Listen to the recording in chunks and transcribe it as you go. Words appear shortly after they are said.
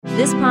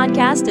This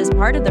podcast is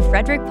part of the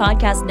Frederick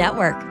Podcast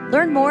Network.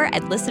 Learn more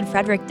at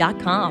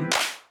listenfrederick.com.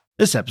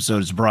 This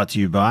episode is brought to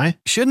you by...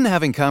 Shouldn't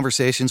having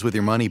conversations with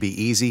your money be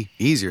easy?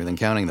 Easier than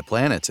counting the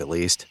planets, at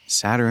least.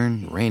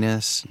 Saturn,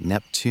 Uranus,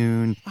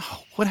 Neptune.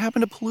 Oh, what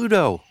happened to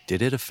Pluto?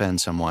 Did it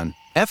offend someone?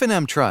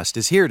 F&M Trust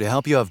is here to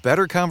help you have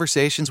better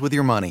conversations with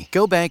your money.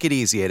 Go bank it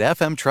easy at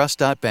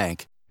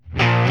fmtrust.bank.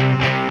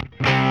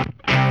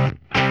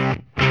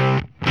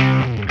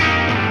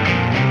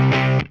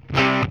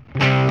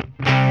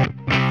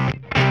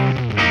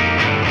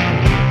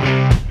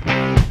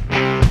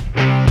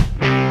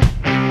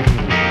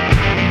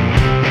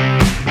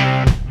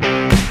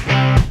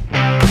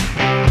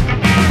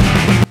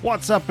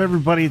 What's up,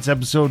 everybody? It's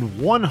episode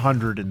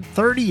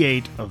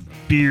 138 of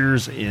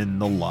Beers in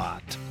the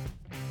Lot.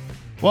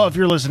 Well, if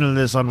you're listening to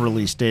this on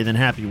release day, then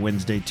happy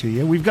Wednesday to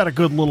you. We've got a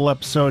good little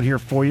episode here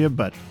for you,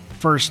 but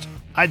first,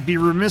 I'd be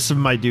remiss of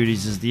my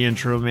duties as the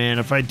intro man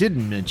if I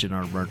didn't mention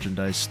our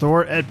merchandise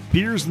store at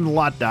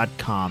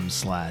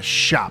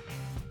beersinthelot.com/shop.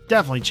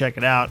 Definitely check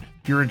it out.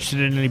 If you're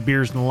interested in any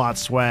Beers in the Lot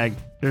swag,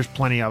 there's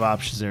plenty of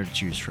options there to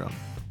choose from.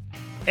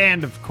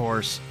 And, of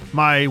course,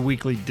 my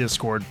weekly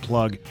Discord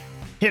plug.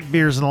 Hit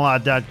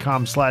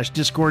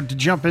beersinthelot.com/Discord to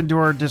jump into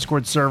our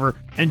Discord server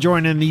and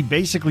join in the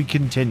basically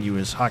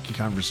continuous hockey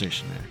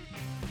conversation there.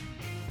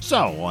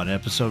 So, on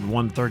episode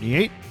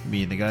 138,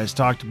 me and the guys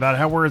talked about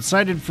how we're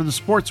excited for the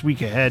sports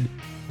week ahead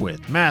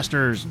with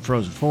Masters and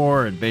Frozen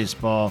 4 and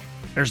baseball.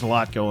 There's a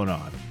lot going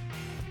on.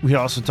 We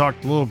also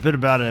talked a little bit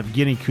about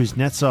Evgeny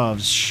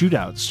Kuznetsov's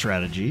shootout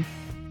strategy,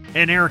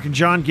 and Eric and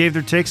John gave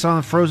their takes on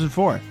the Frozen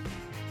 4.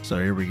 So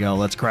here we go,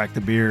 let's crack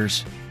the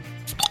beers.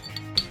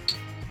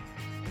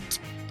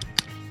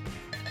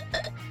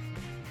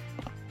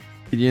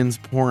 Gideon's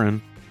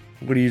pouring.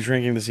 What are you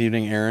drinking this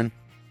evening, Aaron?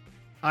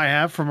 I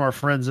have from our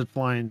friends at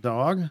Flying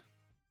Dog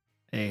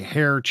a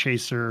Hair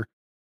Chaser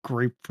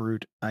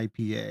Grapefruit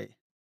IPA.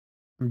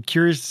 I'm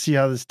curious to see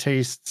how this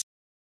tastes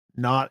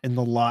not in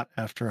the lot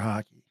after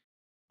hockey.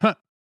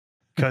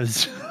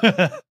 Because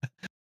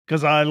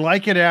I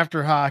like it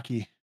after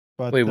hockey.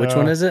 But wait, which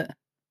one is it?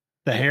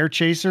 The Hair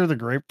Chaser, the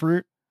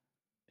grapefruit.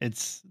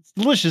 It's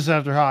delicious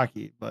after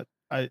hockey, but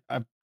I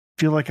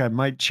feel like I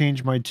might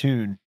change my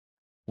tune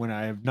when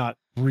I have not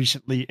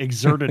recently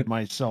exerted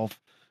myself.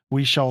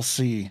 We shall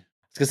see. I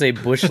was going to say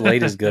Busch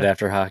Light is good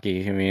after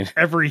hockey. I mean,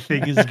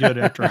 everything is good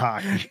after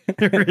hockey.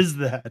 There is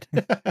that.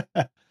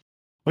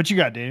 What you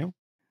got, Daniel?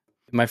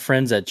 My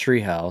friends at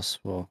Treehouse,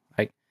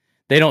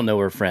 they don't know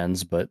we're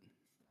friends, but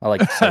I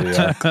like to say we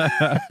are.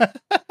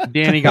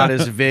 Danny got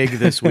his VIG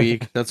this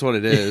week. That's what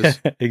it is.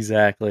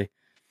 Exactly.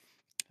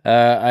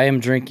 I am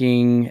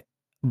drinking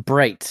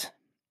Bright.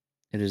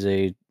 It is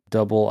a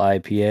double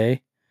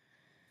IPA.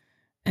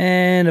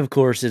 And, of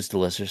course, it's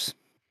delicious.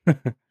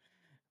 What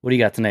do you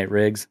got tonight,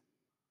 Riggs?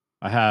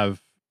 I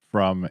have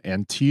from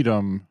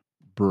Antietam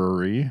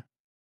Brewery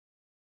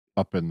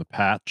up in the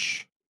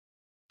Patch.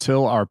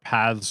 Till our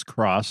paths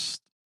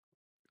cross.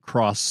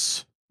 Oh,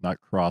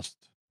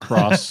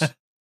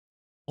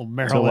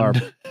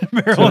 Maryland.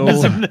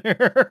 Marylandism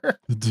there.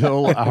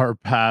 Till our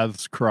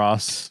paths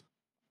cross.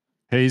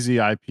 Hazy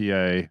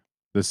IPA.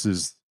 This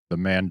is the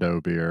Mando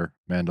beer,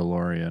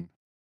 Mandalorian.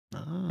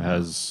 Oh. It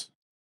has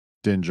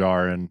Din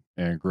Djarin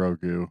and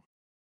Grogu.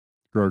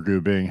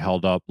 Grogu being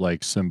held up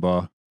like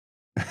Simba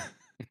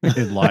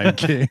in Lion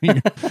King.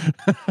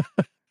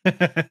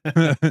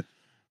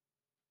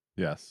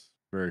 Yes,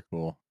 very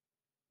cool.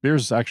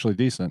 Beer's actually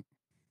decent,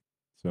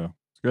 so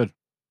it's good.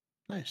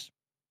 Nice.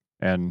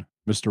 And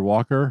Mr.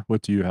 Walker,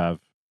 what do you have?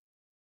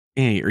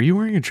 Hey, are you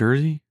wearing a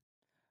jersey?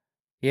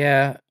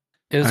 Yeah,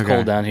 it was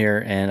cold down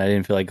here, and I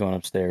didn't feel like going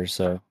upstairs,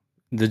 so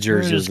the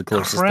jersey is the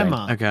closest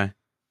crema. thing. Okay.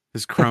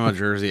 His crema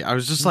jersey. I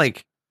was just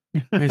like,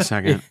 wait a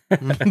second.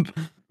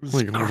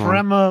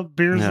 Crema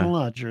Beers in the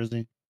Lot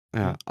jersey.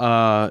 Yeah.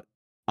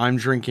 I'm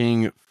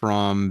drinking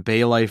from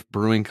Bay Life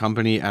Brewing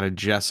Company out of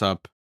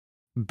Jessup,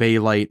 Bay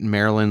Light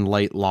Maryland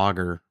Light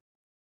Lager.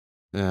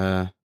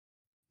 Yeah,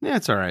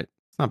 it's all right.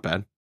 It's not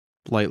bad.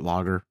 Light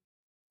lager.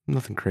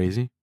 Nothing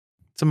crazy.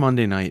 It's a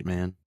Monday night,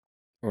 man.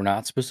 We're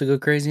not supposed to go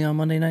crazy on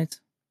Monday nights?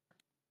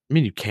 I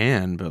mean, you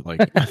can, but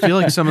like, I feel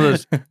like some of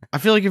those, I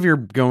feel like if you're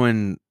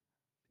going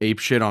ape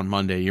shit on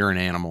Monday, you're an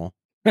animal.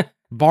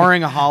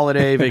 Barring a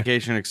holiday,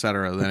 vacation,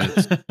 etc., then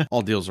it's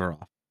all deals are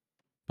off.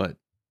 But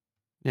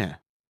yeah.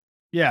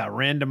 Yeah,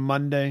 random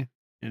Monday,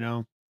 I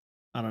don't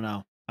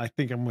know. I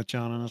think I'm with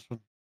John on this one.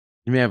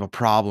 You may have a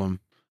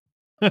problem.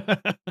 I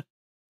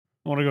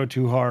want to go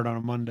too hard on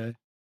a Monday.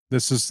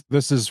 This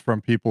is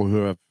from people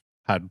who have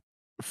had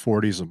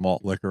 40s of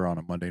malt liquor on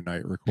a Monday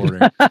night recording.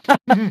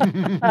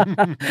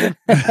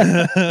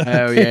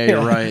 Oh yeah,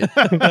 you're right.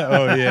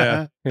 Oh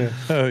yeah.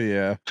 Oh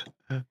yeah.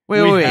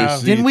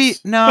 Wait. Didn't we?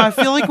 No, I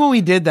feel like when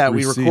we did that,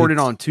 we Receipts. recorded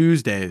on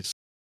Tuesdays.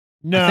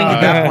 No. I think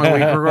at that point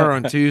we recorded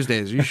on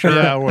Tuesdays. Are you sure?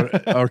 Yeah.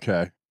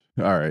 Okay.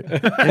 All right.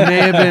 It may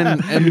have been.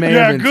 It may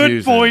have been good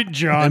Tuesday. point,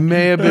 John. It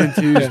may have been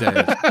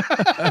Tuesday.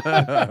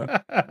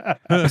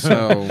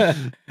 So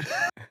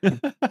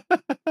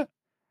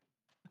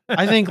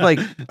I think like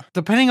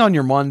depending on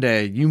your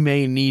Monday, you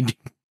may need to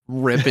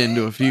rip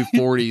into a few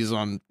 40s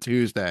on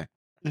Tuesday.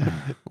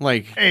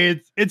 Like,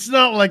 hey, it's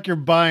not like you're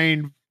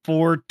buying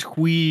 4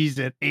 tweez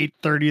at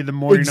 8:30 in the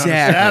morning on a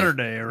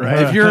Saturday,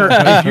 right? if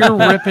you're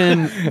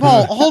ripping,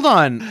 well, hold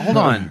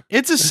on.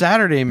 It's a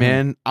Saturday,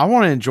 man. I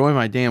want to enjoy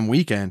my damn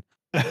weekend.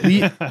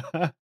 The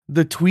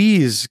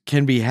tweez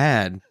can be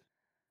had.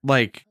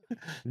 Like,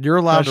 you're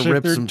allowed to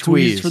rip some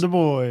tweez for the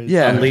boys.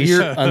 Yeah, unleash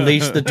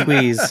the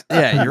tweez.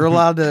 Yeah, you're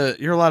allowed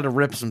to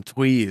rip some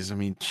tweez. I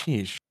mean,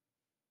 sheesh.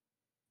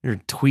 You're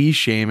tweez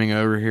shaming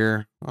over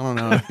here. I don't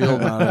know how I feel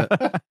about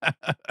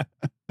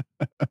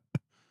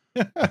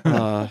it.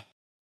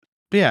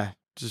 But yeah,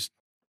 just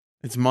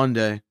it's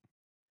Monday.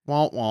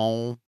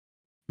 Wah.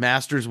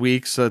 Masters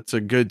week, so it's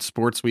a good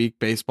sports week.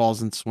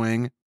 Baseball's in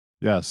swing.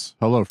 Yes.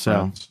 Hello,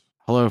 friends.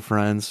 Hello,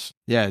 friends.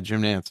 Yeah,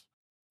 Jim Nance.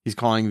 He's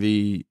calling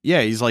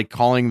he's like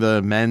calling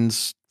the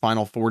men's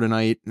Final Four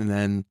tonight, and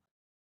then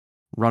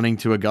running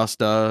to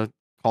Augusta,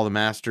 call the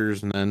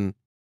Masters, and then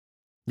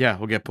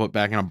he'll get put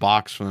back in a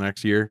box for the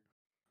next year.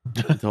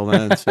 Until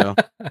then, so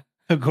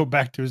he'll go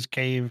back to his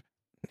cave.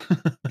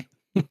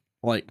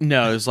 Like,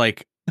 no, it's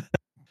like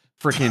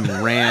freaking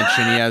ranch,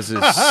 and he has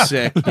his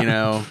sick,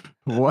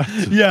 what?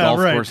 Yeah, golf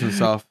right. course and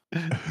stuff.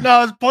 No,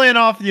 I was playing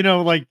off,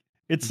 like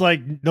it's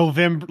like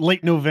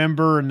late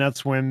November, and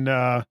that's when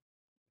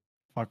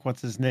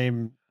what's his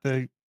name?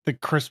 The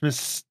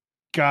Christmas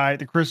guy,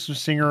 the Christmas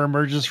singer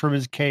emerges from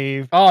his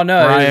cave. Oh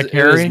no, Mariah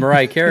it was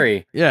Mariah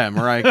Carey. Yeah,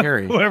 Mariah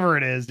Carey. Whoever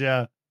it is,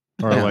 yeah.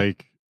 Or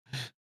like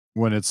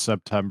when it's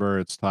September,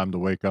 it's time to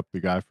wake up the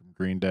guy from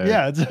Green Day.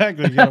 Yeah,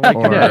 exactly. You gotta wake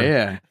Or up.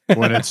 Yeah.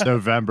 when it's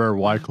November,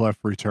 Wyclef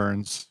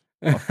returns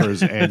for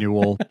his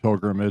annual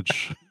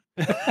pilgrimage.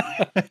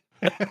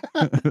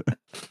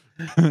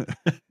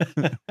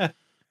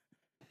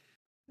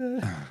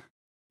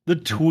 The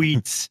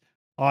tweets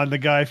on the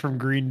guy from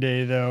Green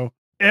Day, though,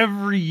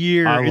 every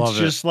year it's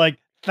just like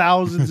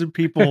thousands of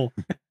people.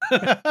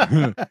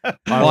 I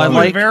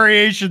like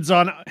variations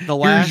on the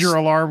last, here's your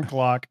alarm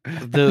clock.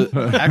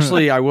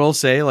 Actually, I will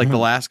say, like the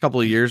last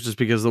couple of years, just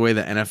because of the way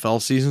the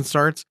NFL season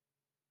starts,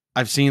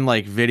 I've seen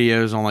like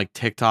videos on like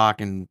TikTok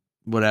and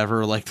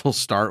whatever. Like they'll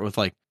start with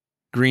like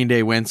Green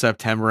Day when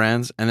September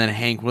ends, and then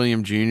Hank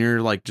Williams Jr.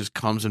 like just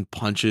comes and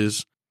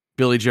punches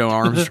Billy Joe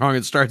Armstrong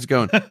and starts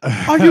going,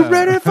 "Are you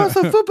ready for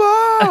some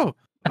football?"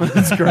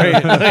 That's great.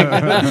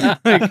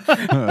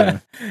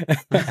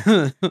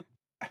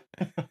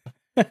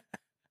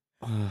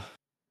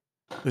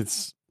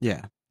 It's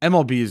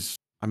MLB's.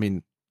 I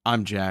mean,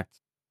 I'm jacked,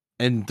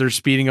 and they're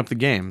speeding up the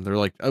game. They're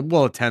like,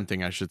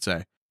 attempting, I should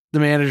say. The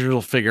managers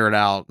will figure it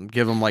out and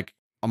give them like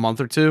a month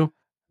or two.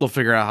 They'll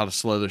figure out how to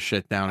slow the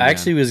shit down. I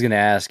actually was going to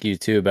ask you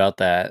too about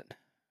that.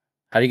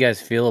 How do you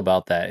guys feel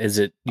about that?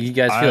 You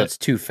guys feel it's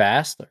too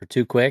fast or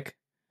too quick?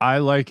 I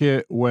like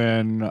it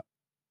when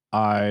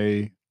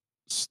I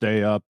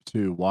stay up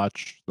to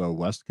watch the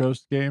West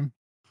Coast game.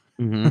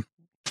 Mm-hmm.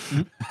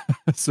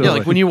 So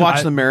like when you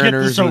watch the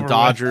Mariners and the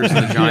Dodgers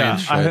and the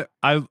Giants.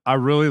 I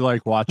really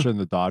like watching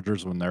the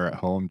Dodgers when they're at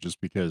home, just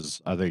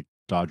because I think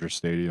Dodger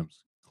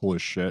Stadium's cool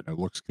as shit and it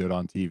looks good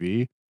on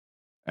TV.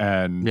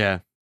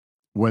 And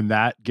when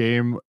that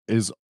game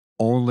is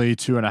only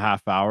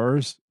 2.5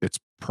 hours, it's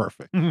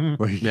perfect.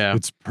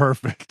 It's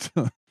perfect.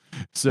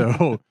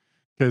 So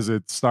because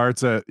it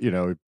starts at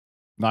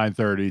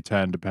 9:30,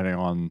 10, depending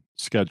on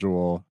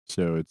schedule.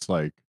 So it's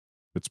like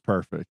it's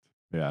perfect.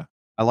 Yeah.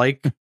 I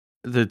like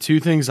the two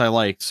things I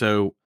liked.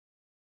 So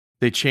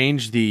they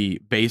changed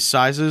the base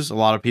sizes. A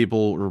lot of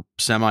people were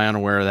semi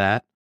unaware of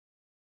that.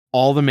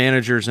 All the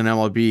managers in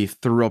MLB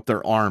threw up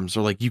their arms.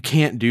 They're like, you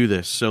can't do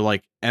this. So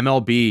like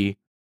MLB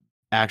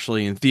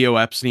actually, and Theo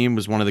Epstein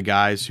was one of the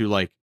guys who,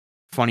 like,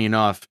 funny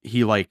enough,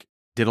 he like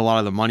did a lot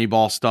of the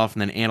Moneyball stuff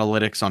and then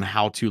analytics on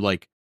how to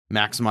like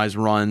maximize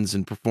runs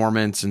and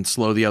performance and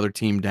slow the other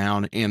team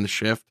down and the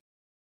shift.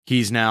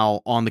 He's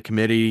now on the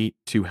committee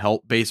to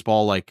help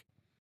baseball like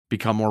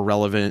become more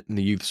relevant in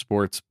the youth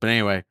sports. But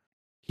anyway,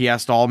 he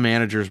asked all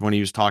managers when he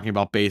was talking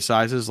about base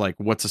sizes, like,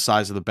 what's the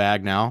size of the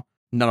bag now?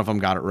 None of them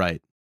got it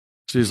right.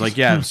 So he's like,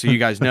 yeah, so you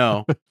guys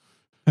know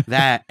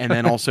that. And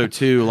then also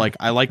too, like,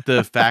 I like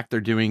the fact they're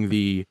doing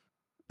the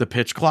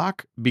pitch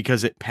clock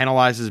because it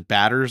penalizes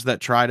batters that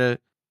try to,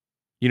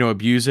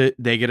 abuse it.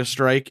 They get a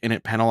strike, and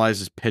it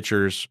penalizes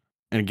pitchers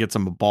and it gets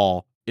them a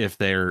ball if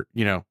they're,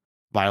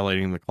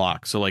 violating the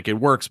clock. So like it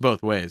works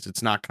both ways.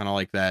 It's not kind of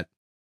like that.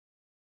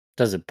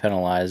 Doesn't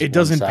penalize. It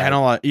doesn't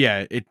penalize.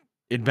 Yeah.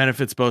 It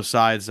benefits both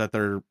sides that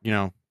they're,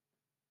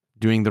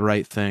 doing the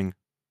right thing.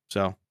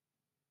 So,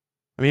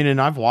 I mean, and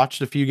I've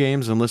watched a few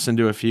games and listened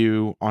to a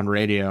few on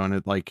radio,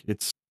 and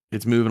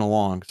it's moving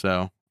along.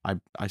 So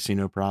I see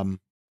no problem.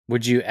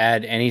 Would you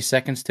add any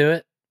seconds to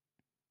it?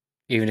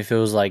 Even if it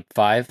was like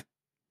 5?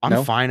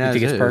 I'm fine as it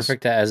is. You think it's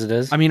perfect as it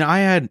is? I mean, I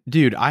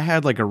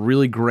had like a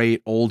really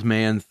great old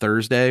man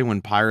Thursday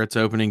when Pirates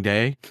opening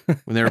day,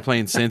 when they were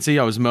playing Cincy.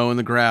 I was mowing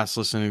the grass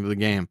listening to the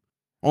game.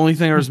 Only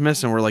thing I was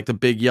missing were like the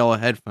big yellow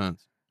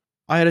headphones.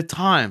 I had a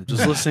time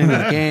just listening to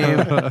the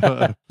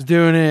game,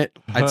 doing it.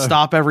 I'd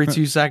stop every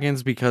 2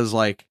 seconds because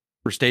like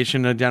for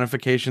station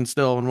identification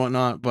still and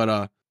whatnot.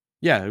 But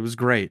yeah, it was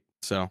great.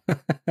 So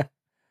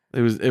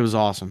it was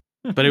awesome.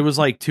 But it was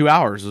like 2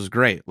 hours. It was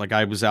great. Like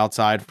I was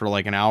outside for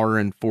like an hour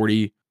and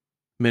 40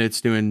 minutes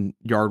doing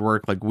yard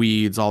work, like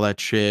weeds, all that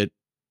shit,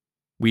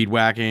 weed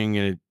whacking,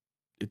 and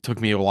it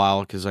took me a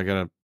while because I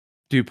gotta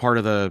do part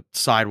of the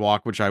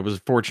sidewalk, which I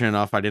was fortunate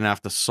enough I didn't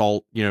have to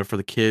salt, for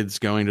the kids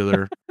going to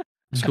their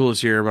school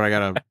this year, but I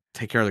gotta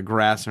take care of the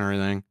grass and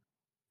everything.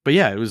 But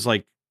yeah, it was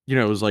like, it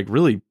was like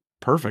really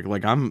perfect.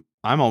 Like I'm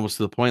almost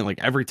to the point,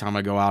 like every time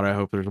I go out, I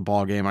hope there's a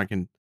ball game I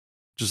can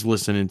just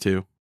listen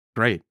into.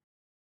 Great.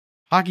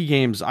 Hockey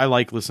games, I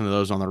like listening to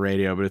those on the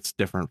radio, but it's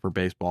different for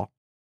baseball.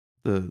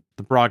 The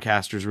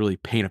broadcasters really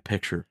paint a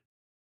picture.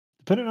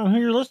 Depending on who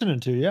you're listening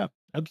to, yeah,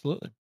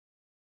 absolutely.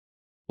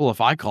 Well, if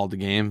I called the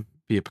game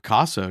via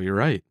Picasso, you're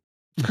right.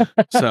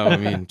 So, I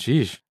mean,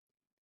 geez.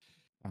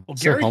 Well,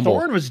 Gary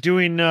Thorne was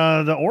doing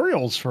the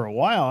Orioles for a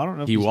while. I don't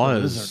know if he still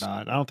was is or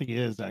not. I don't think he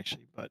is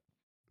actually, but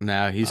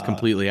no, he's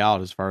completely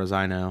out as far as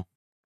I know.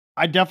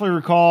 I definitely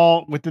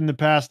recall within the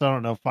past, I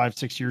don't know,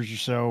 5-6 years or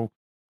so,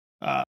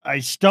 I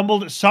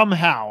stumbled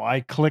somehow. I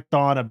clicked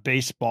on a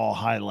baseball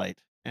highlight,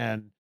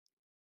 and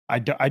I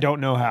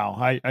don't know how.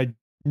 I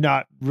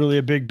not really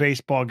a big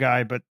baseball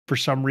guy, but for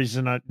some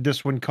reason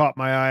this one caught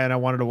my eye, and I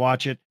wanted to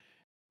watch it.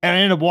 And I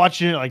ended up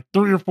watching it like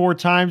 3 or 4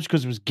 times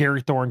because it was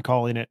Gary Thorne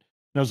calling it.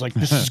 And I was like,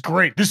 this is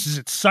great. This is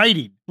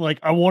exciting. Like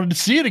I wanted to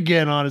see it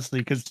again, honestly,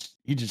 because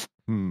he just,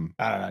 I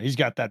don't know. He's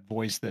got that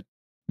voice that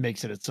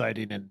makes it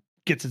exciting and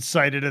gets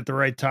excited at the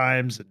right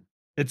times. And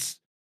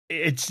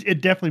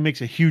it definitely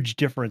makes a huge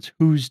difference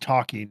who's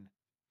talking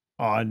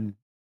on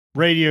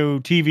radio,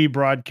 TV,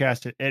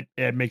 broadcast.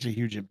 It makes a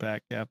huge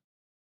impact. Yeah.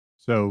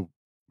 So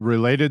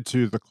related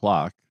to the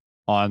clock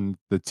on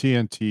the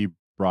TNT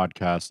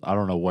broadcast, I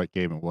don't know what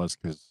game it was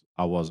because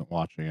I wasn't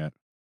watching it.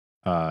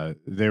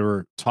 They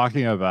were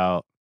talking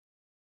about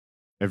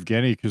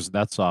Evgeny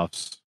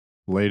Kuznetsov's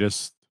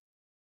latest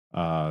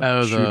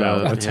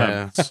shootout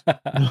attempts,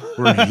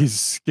 where he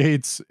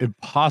skates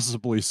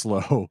impossibly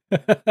slow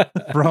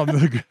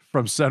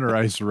from center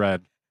ice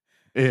red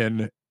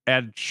in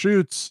and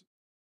shoots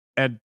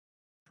and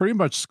pretty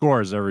much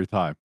scores every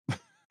time.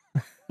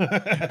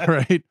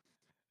 Right?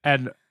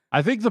 And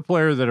I think the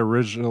player that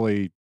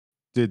originally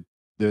did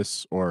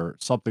this or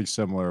something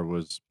similar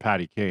was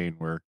Patty Kane,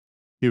 where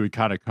he would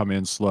kind of come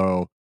in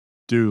slow,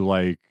 do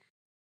like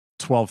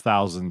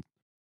 12,000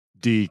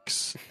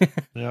 deeks,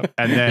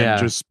 and then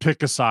just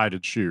pick a side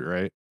and shoot,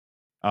 right?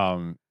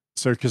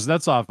 So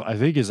Kuznetsov, I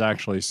think, is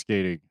actually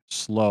skating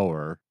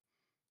slower,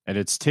 and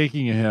it's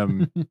taking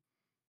him,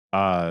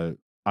 I'm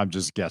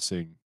just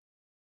guessing,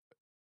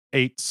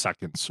 8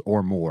 seconds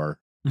or more.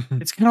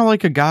 It's kind of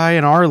like a guy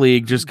in our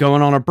league just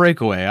going on a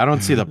breakaway. I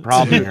don't see the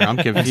problem here. I'm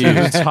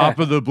confused. Top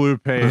of the blue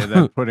paint and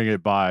then putting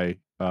it by.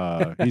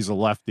 He's a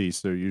lefty,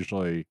 so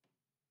usually,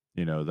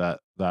 that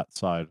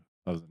side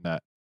of the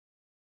net.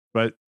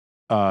 But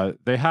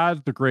they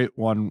had the great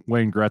one,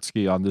 Wayne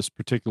Gretzky, on this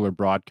particular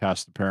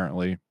broadcast,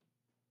 apparently.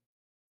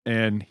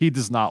 And he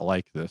does not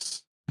like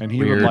this. And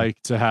he would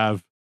like to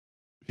have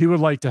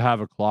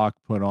a clock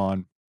put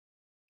on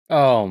the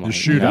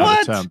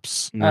shootout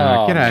attempts.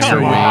 No, get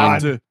out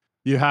of here.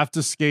 You have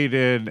to skate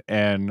in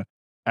and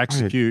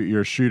execute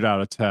your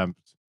shootout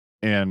attempt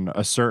in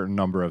a certain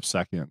number of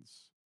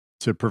seconds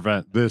to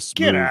prevent this.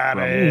 Get out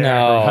of here.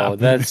 No,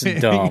 that's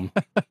dumb.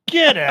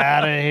 Get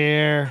out of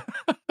here.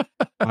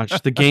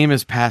 Watch, the game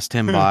has passed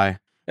him by.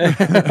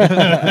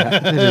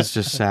 It is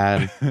just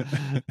sad.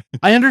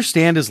 I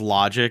understand his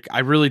logic. I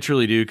really,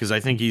 truly do, because I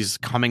think he's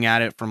coming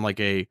at it from like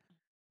a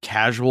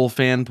casual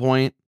fan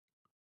point.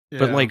 Yeah.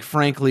 But like,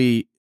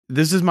 frankly,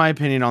 this is my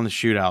opinion on the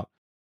shootout.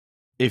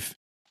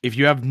 If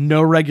you have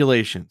no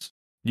regulations,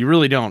 you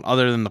really don't,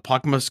 other than the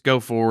puck must go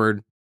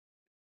forward,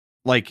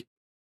 like,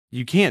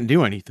 you can't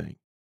do anything.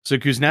 So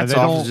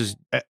Kuznetsov is just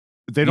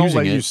they don't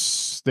let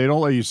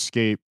you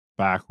skate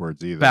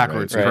backwards either.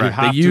 Backwards,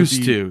 right? They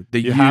used to.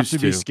 You have to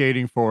be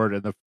skating forward,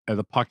 and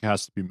the puck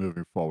has to be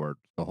moving forward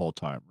the whole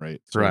time,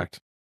 right? So, correct.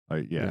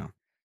 Yeah.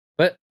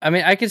 But I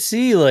mean, I could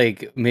see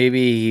like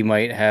maybe he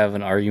might have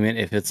an argument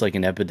if it's like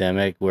an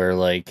epidemic where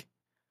like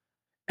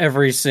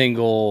every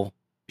single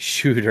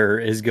shooter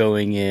is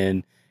going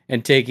in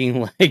and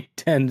taking like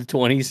 10 to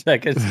 20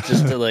 seconds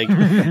just to like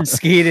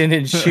skate in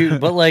and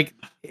shoot, but like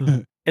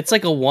it's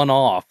like a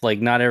one-off,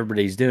 like not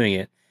everybody's doing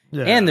it.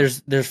 Yeah. And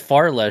there's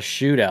far less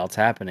shootouts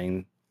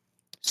happening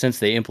since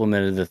they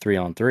implemented the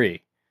 3-on-3.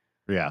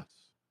 Yeah.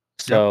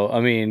 So I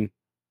mean,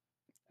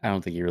 I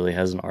don't think he really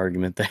has an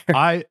argument there.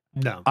 I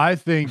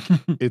think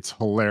it's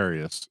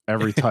hilarious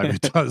every time he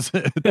does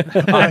it.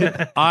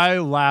 I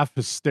laugh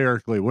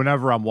hysterically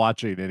whenever I'm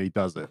watching and he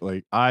does it.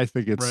 Like, I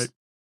think it's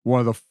one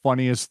of the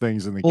funniest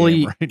things in the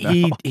game right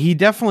now. He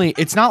definitely,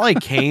 it's not like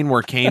Kane,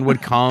 where Kane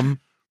would kind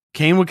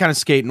of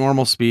skate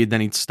normal speed,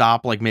 then he'd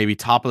stop like maybe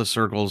top of the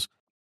circles,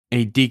 and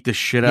he deked the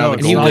shit No, out of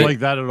it's the not goalie. like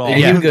that at all.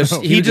 And he would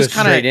go- He just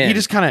go straight in. he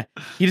just kind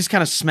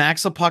of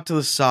smacks the puck to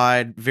the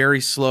side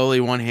very slowly,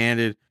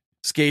 one-handed,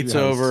 skates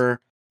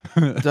over,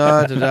 da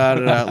da da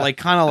da, like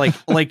kind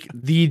of like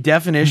the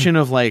definition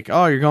of like,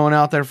 oh, you're going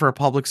out there for a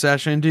public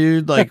session,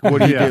 dude. Like,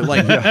 what do you do?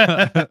 Like,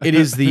 it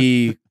is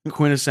the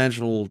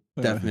quintessential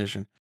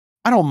definition.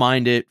 I don't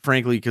mind it,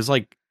 frankly, because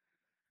like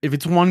if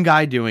it's one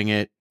guy doing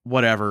it,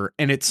 whatever.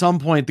 And at some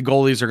point, the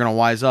goalies are going to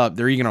wise up.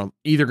 They're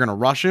either going to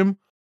rush him,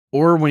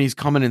 or when he's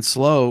coming in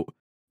slow.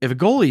 If a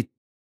goalie,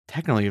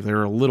 technically, if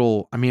they're a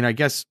little, I mean, I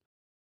guess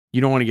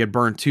you don't want to get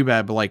burned too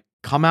bad, but like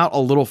come out a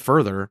little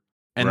further,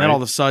 and then all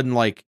of a sudden,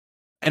 like,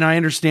 and I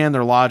understand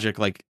their logic,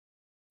 like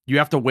you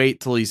have to wait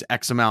till he's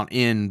X amount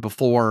in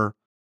before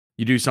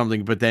you do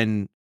something, but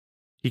then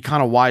he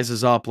kind of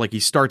wises up, like he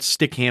starts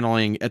stick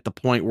handling at the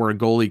point where a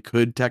goalie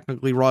could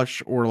technically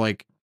rush or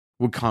like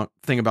would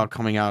think about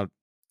coming out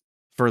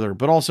further.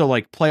 But also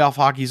like playoff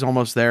hockey's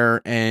almost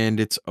there and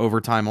it's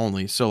overtime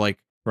only. So like,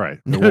 right.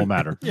 It won't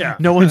matter. Yeah.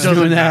 no one's It doing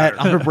doesn't that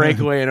matter. on a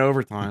breakaway in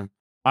overtime.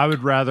 I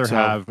would rather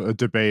have a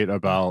debate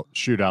about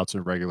shootouts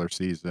in regular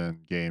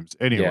season games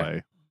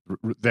anyway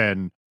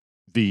than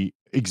the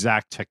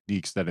exact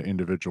techniques that an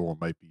individual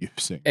might be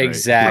using. Right?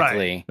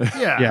 Exactly.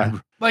 Yeah.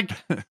 Like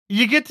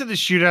you get to the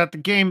shootout, the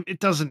game, it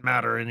doesn't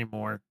matter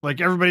anymore. Like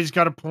everybody's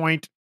got a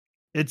point.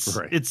 It's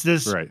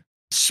this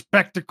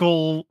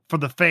spectacle for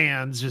the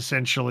fans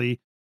essentially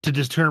to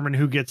determine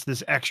who gets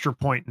this extra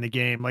point in the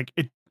game. Like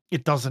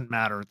it doesn't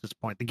matter at this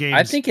point. The game,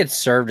 I think it's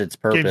served its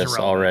purpose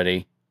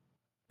already.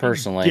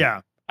 Personally,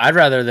 yeah, I'd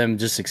rather them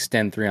just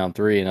extend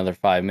 3-on-3 another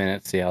 5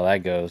 minutes, see how that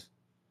goes.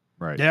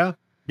 Right. Yeah.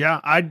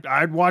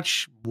 I'd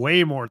watch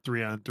way more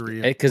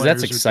 3-on-3 because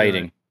that's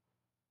exciting.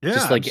 Yeah,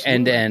 just like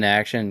end-to-end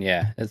action.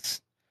 Yeah,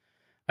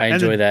 I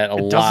enjoy that a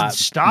lot. It doesn't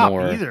stop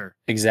more. either.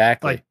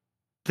 Exactly.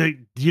 Like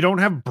you don't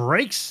have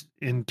breaks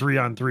in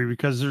 3-on-3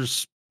 because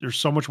there's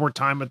so much more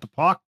time at the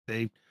puck.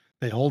 They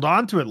hold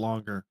on to it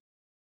longer.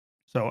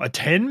 So a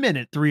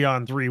 10-minute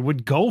 3-on-3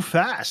 would go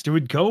fast. It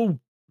would go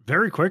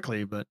very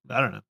quickly, but I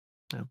don't know.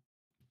 Yeah.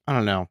 I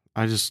don't know.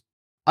 I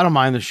don't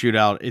mind the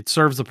shootout. It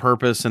serves a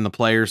purpose and the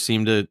players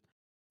seem to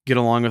get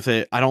along with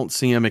it. I don't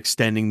see them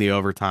extending the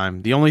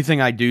overtime. The only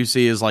thing I do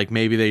see is like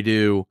maybe they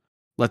do,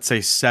 let's say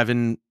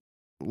 7,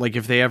 like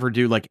if they ever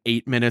do like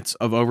 8 minutes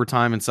of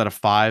overtime instead of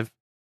 5,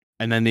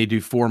 and then they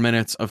do 4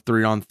 minutes of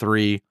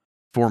 3-on-3,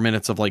 4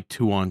 minutes of like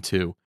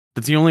 2-on-2.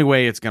 That's the only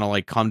way it's going to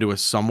like come to a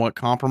somewhat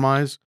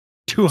compromise.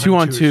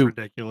 2-on-2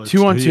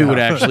 2-on-2 would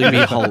actually be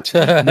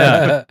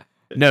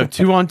no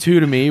 2-on-2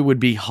 to me would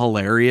be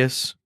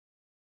hilarious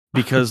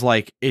because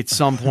like at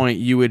some point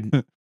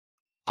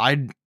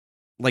I'd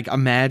like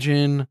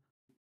imagine,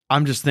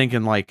 I'm just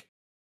thinking like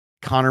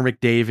Connor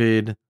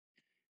McDavid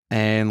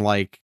and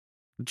like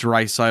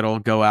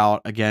Draisaitl go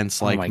out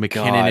against like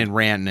McKinnon and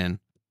Rantanen.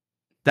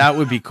 That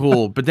would be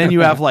cool. But then you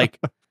have like,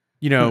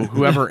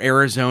 whoever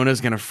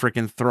Arizona's going to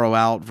freaking throw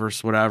out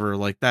versus whatever.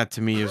 Like that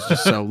to me is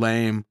just so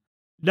lame.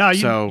 No,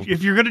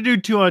 if you're going to do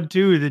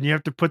 2-on-2, then you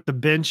have to put the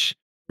bench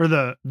or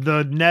the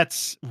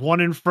nets one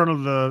in front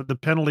of the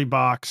penalty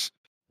box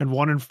and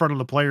one in front of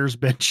the players'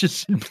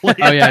 benches and play.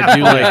 Oh yeah,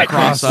 do like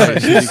cross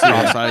ice,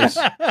 cross ice.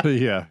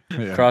 Yeah.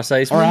 Cross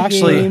ice. Or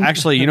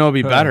actually, it'd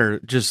be better.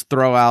 Just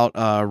throw out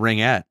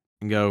ringette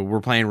and go.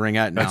 We're playing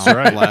ringette now. That's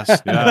right.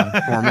 Last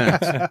 4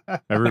 minutes.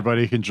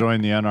 Everybody can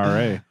join the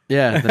NRA.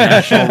 Yeah, the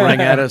National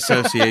Ringette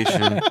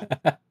Association.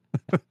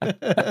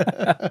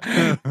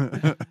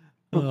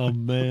 Oh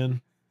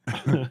man.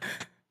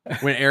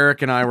 When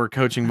Eric and I were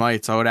coaching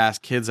mites, I would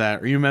ask kids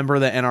that, "Are you a member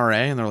of the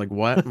NRA?" And they're like,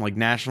 "What?" I'm like,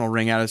 "National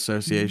Ringette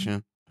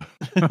Association."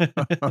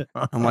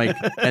 I'm like,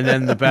 and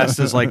then the best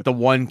is like the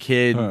one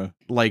kid,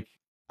 like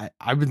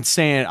I was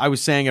saying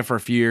it for a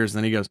few years, and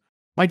then he goes,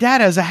 "My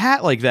dad has a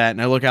hat like that,"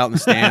 and I look out in the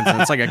stands, and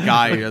it's like a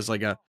guy who has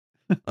like a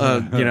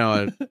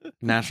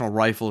National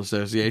Rifle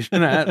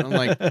Association hat. I'm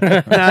like,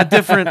 nah,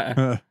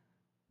 different,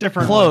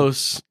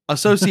 close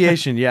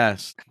association,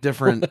 yes,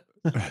 different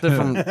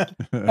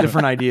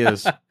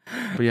ideas,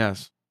 but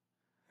yes.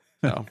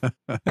 So.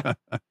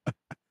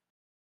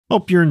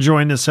 Hope you're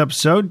enjoying this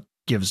episode.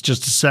 Give us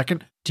just a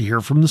second to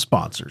hear from the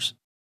sponsors.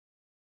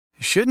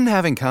 Shouldn't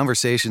having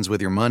conversations with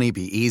your money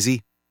be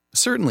easy?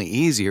 Certainly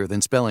easier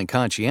than spelling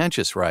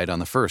conscientious right on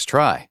the first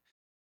try.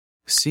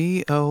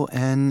 C-O-N-S-H,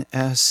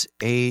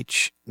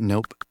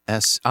 nope,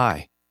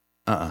 S-I.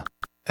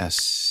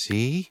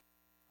 S-C?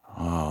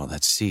 Oh,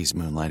 that C's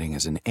moonlighting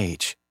as an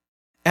H.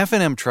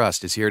 F&M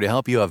Trust is here to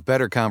help you have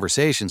better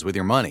conversations with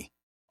your money.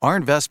 Our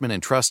investment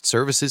and trust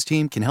services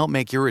team can help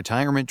make your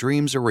retirement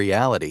dreams a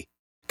reality.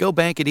 Go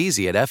bank it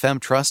easy at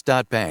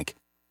fmtrust.bank.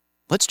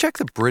 Let's check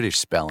the British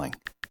spelling.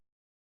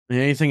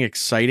 Anything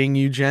exciting,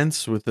 you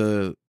gents, with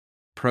the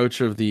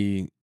approach of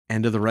the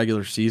end of the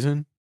regular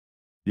season?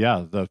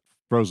 Yeah, the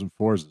Frozen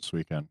Fours this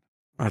weekend.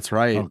 That's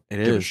right. It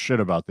is. Give a shit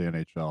about the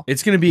NHL.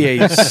 It's going to be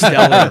a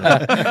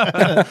stellar.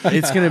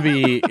 it's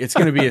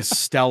going to be a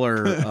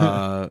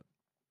stellar.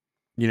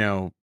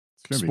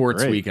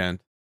 Sports weekend.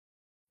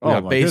 We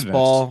got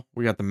baseball. Goodness.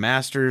 We got the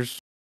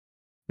Masters.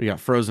 We got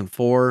Frozen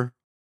 4.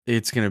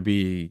 It's going to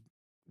be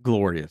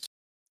glorious.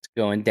 It's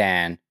going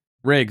down.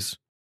 Riggs,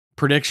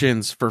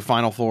 predictions for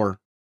Final Four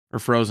or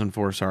Frozen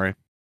Four, sorry.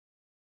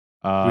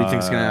 What do you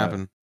think's going to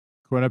happen?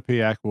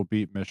 Quinnipiac will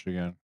beat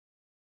Michigan.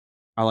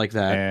 I like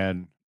that.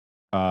 And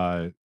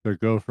the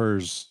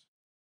Gophers,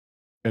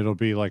 it'll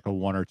be like a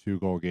 1 or 2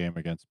 goal game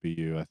against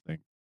BU, I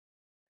think.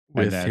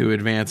 With who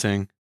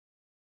advancing?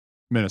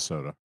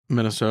 Minnesota.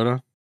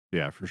 Minnesota?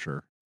 Yeah, for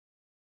sure.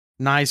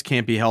 Nice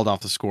can't be held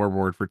off the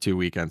scoreboard for 2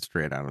 weekends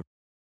straight out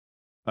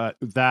of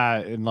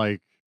that and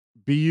like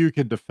BU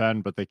can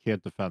defend, but they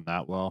can't defend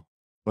that well.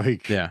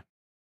 Like, yeah.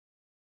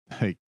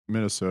 Like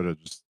Minnesota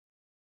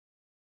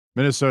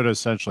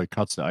essentially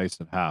cuts the ice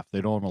in half. They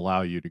don't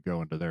allow you to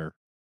go into their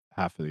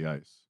half of the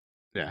ice.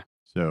 Yeah.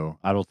 So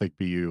I don't think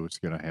BU is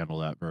going to handle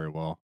that very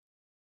well.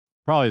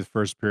 Probably the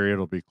first period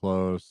will be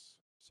close.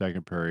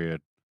 Second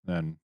period,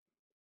 then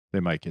they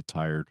might get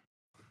tired.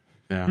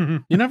 Yeah.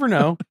 You never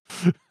know.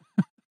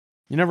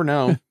 You never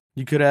know.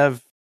 You could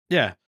have,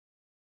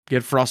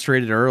 get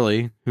frustrated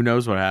early. Who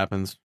knows what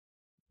happens?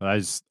 But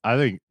I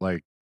think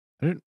like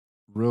I didn't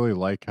really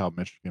like how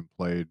Michigan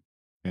played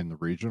in the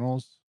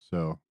regionals.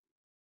 So,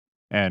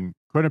 and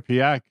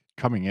Quinnipiac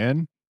coming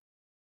in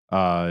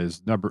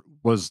was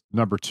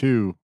number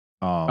 2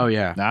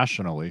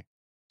 nationally.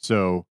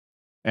 So,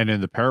 and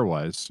in the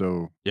pairwise.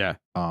 So, yeah.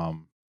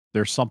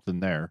 There's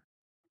something there,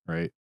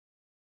 right?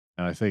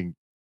 And I think,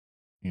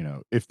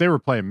 if they were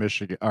playing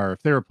Michigan or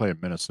if they were playing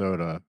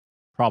Minnesota,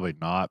 probably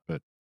not,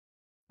 but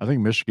I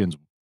think Michigan's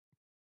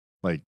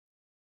like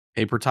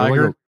paper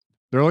tiger.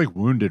 They're like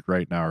wounded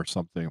right now or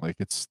something. Like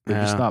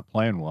they're just not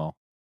playing well.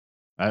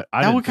 I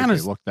didn't think they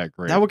looked that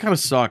great. That would kind of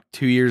suck.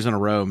 2 years in a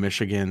row,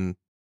 Michigan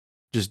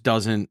just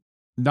doesn't.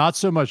 Not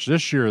so much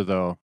this year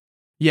though.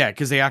 Yeah,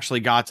 because they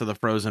actually got to the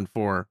Frozen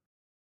Four.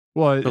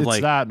 Well,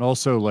 it's that, and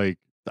also like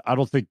I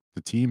don't think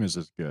the team is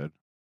as good,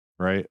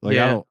 right? Like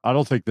I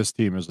don't think this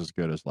team is as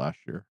good as last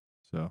year.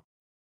 So,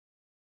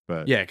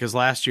 but yeah, because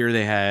last year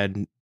they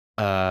had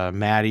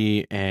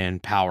Maddie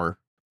and Power,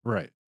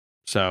 right?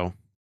 So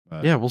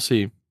we'll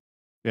see.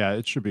 Yeah,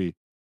 it should be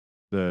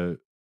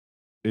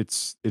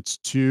it's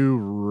 2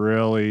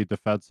 really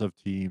defensive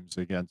teams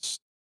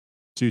against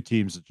 2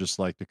 teams that just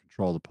like to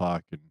control the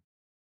puck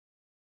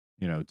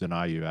and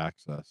deny you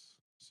access.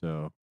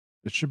 So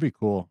it should be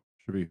cool.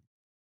 Should be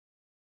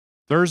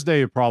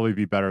Thursday would probably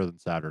be better than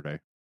Saturday.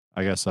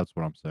 I guess that's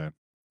what I'm saying.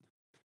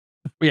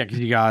 Yeah, because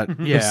you got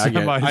I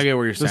get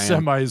what you're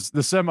saying.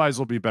 The semis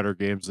will be better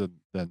games than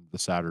the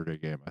Saturday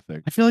game, I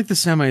think. I feel like the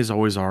semis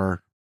always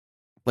are.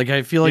 Like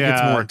I feel like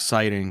it's more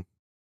exciting.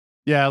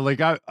 Yeah, like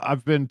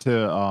I've been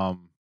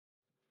to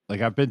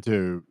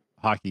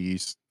Hockey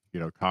East,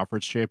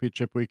 conference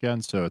championship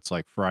weekend, so it's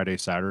like Friday,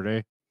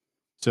 Saturday.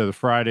 So the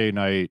Friday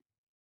night,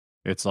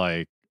 it's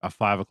like a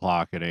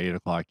 5:00 and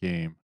 8:00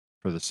 game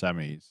for the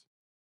semis,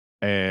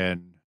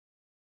 and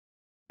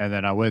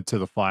then I went to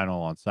the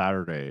final on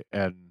Saturday,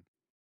 and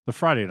the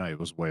Friday night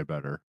was way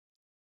better.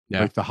 Yeah,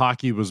 like the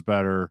hockey was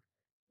better,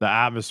 the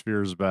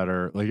atmosphere is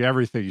better, like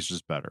everything's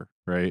just better,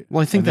 right?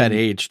 Well, I think that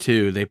age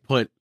too, they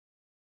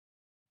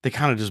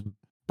kind of just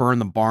burn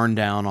the barn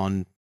down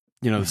on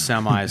the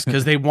semis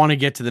because they want to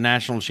get to the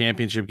national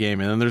championship game,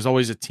 and then there's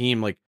always a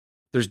team like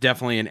there's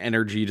definitely an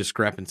energy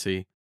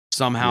discrepancy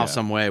somehow,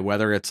 some way,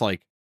 whether it's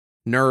like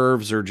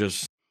nerves or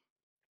just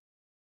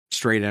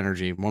straight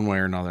energy, one way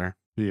or another.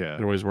 Yeah,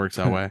 it always works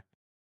that way.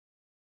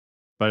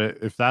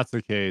 But if that's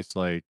the case,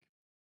 like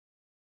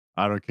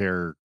I don't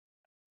care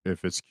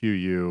if it's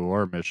QU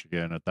or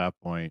Michigan at that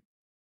point.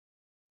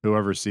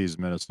 Whoever sees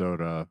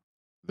Minnesota,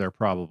 they're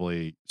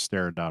probably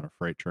staring down a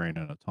freight train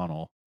in a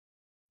tunnel.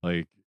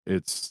 Like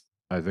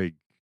I think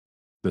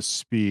the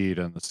speed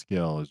and the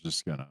skill is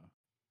just gonna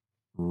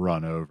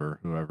run over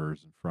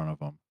whoever's in front of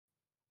them.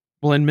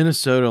 Well, in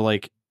Minnesota,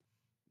 like,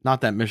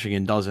 not that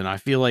Michigan doesn't. I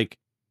feel like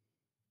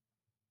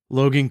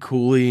Logan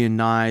Cooley and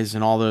Nyes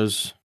and all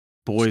those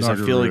boys. I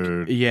feel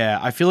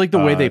like the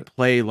way they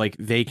play, like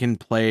they can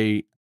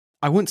play.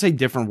 I wouldn't say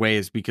different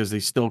ways because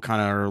they still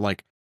kind of are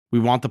like, we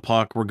want the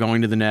puck, we're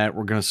going to the net,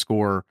 we're going to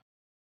score.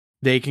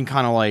 They can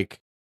kind of like,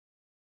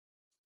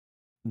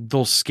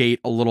 they'll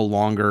skate a little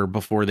longer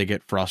before they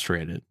get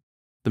frustrated.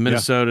 The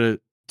Minnesota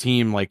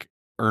team,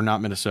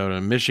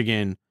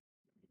 Michigan,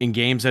 in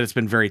games that it's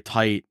been very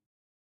tight,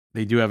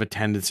 they do have a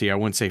tendency, I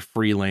wouldn't say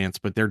freelance,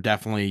 but they're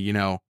definitely,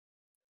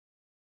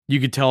 you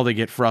could tell they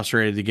get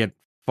frustrated, they get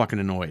fucking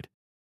annoyed.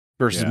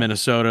 Versus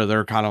Minnesota,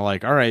 they're kind of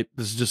like, all right,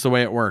 this is just the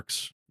way it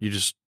works. You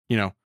just,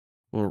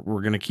 we're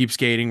going to keep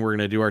skating. We're going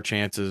to do our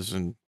chances.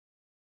 And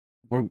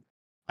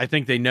I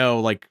think they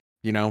know,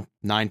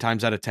 9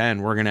 times out of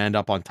 10, we're going to end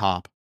up on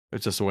top.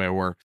 It's just the way it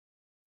works.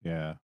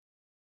 Yeah.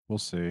 We'll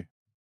see.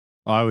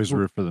 I always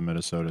root for the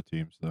Minnesota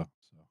teams, though.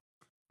 So.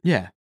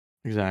 Yeah,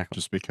 exactly.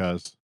 Just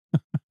because.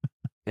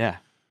 Yeah.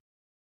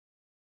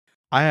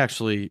 I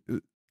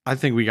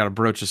think we got to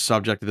broach a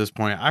subject at this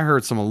point. I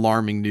heard some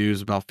alarming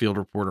news about field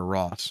reporter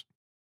Ross.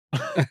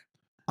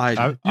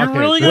 You're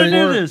really going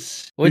to do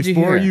this?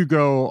 Before you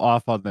go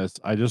off on this,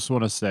 I just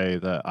want to say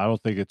that I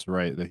don't think it's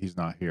right that he's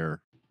not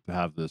here to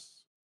have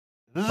this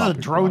This is a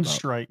drone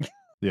strike.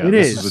 Yeah, it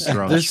this is a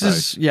drone this strike.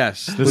 is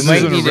yes. This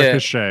isn't a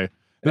ricochet.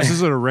 This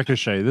isn't a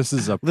ricochet. This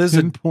is a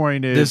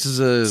pinpointed. This is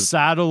a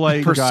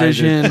satellite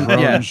precision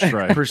drone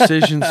strike.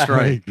 Precision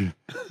strike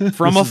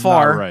from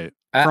afar. Right.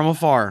 From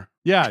afar.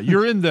 Yeah,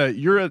 you're in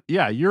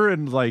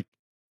like,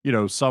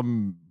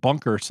 some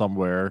bunker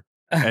somewhere,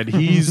 and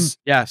he's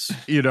yes,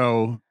 he's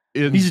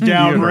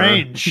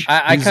downrange.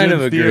 I kind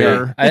of agree.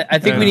 I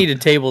think we need to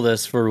table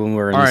this for when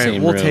we're in the same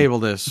room. We'll table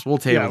this.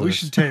 Yeah, we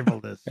should table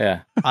this.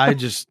 Yeah. I'm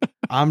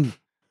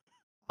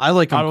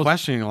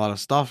questioning a lot of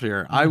stuff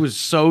here. I was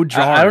so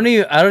jarred. I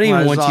don't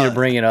even want you to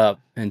bring it up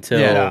until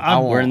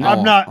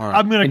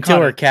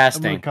we're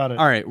casting. Cut it.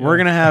 All right, we're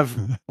gonna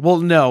have. Well,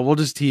 no, we'll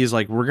just tease.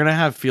 Like, we're gonna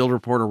have field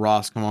reporter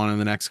Ross come on in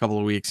the next couple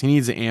of weeks. He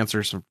needs to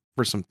answer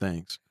for some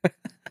things.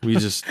 He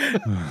needs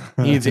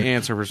to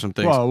answer for some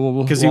things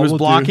because he was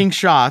blocking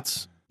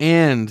shots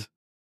and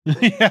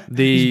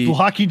he's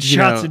blocking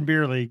shots in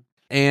beer league.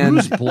 And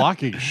who's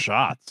blocking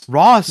shots?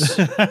 Ross.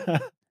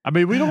 I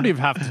mean, we don't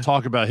even have to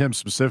talk about him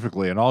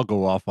specifically, and I'll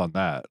go off on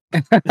that.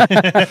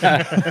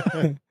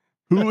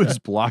 Who is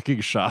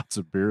blocking shots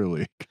in beer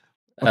league?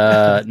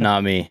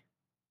 Not me.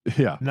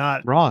 Yeah,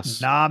 not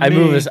Ross. Not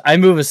me. I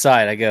move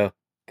aside. I go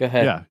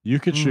ahead. Yeah, you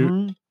could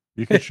shoot.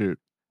 You could shoot.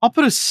 I'll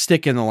put a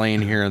stick in the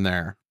lane here and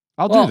there.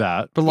 I'll do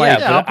that. But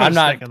like, I'm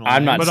not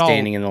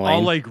standing in the lane.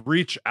 I'll like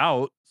reach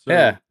out.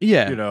 So,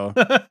 yeah.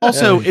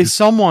 Also, is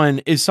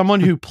someone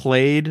who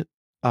played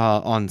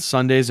on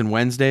Sundays and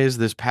Wednesdays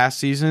this past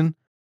season,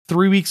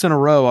 3 weeks in a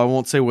row, I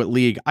won't say what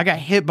league, I got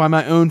hit by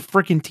my own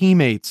freaking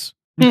teammates.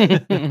 One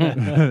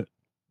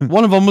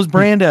of them was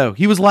Brando.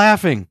 He was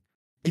laughing.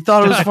 He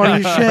thought it was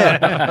funny as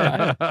shit.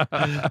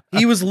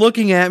 He was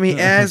looking at me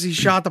as he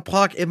shot the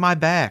puck in my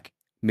back.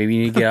 Maybe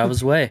you need to get out of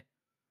his way.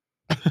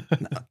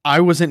 I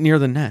wasn't near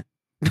the net.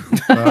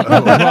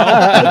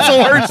 That's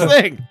the worst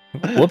thing.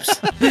 Whoops.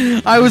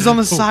 I was on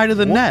the side of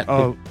the net.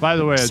 Oh, by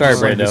the way, I Sorry,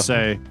 just like Brando. to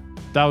say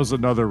that was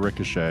another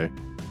ricochet.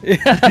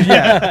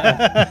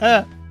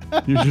 Yeah.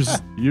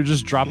 You're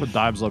just dropping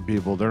dimes on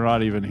people. They're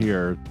not even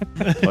here.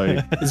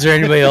 Like, is there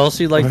anybody else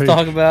you'd like to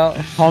talk about?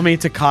 Call me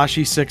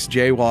Takashi 6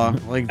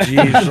 Jwa. Like,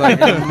 geez, like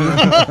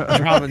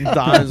dropping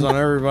dimes on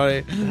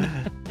everybody.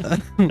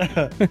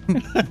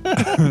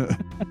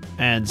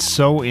 And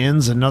so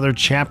ends another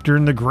chapter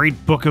in the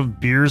great book of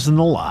Beers in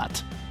the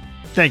Lot.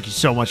 Thank you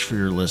so much for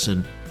your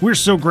listen. We're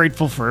so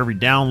grateful for every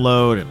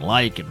download and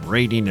like and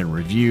rating and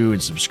review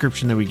and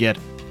subscription that we get.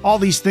 All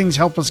these things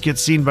help us get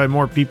seen by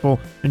more people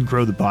and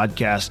grow the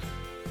podcast.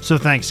 So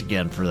thanks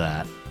again for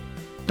that.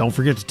 Don't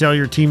forget to tell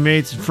your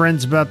teammates and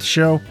friends about the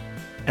show,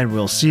 and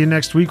we'll see you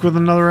next week with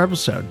another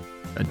episode.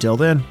 Until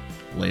then,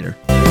 later.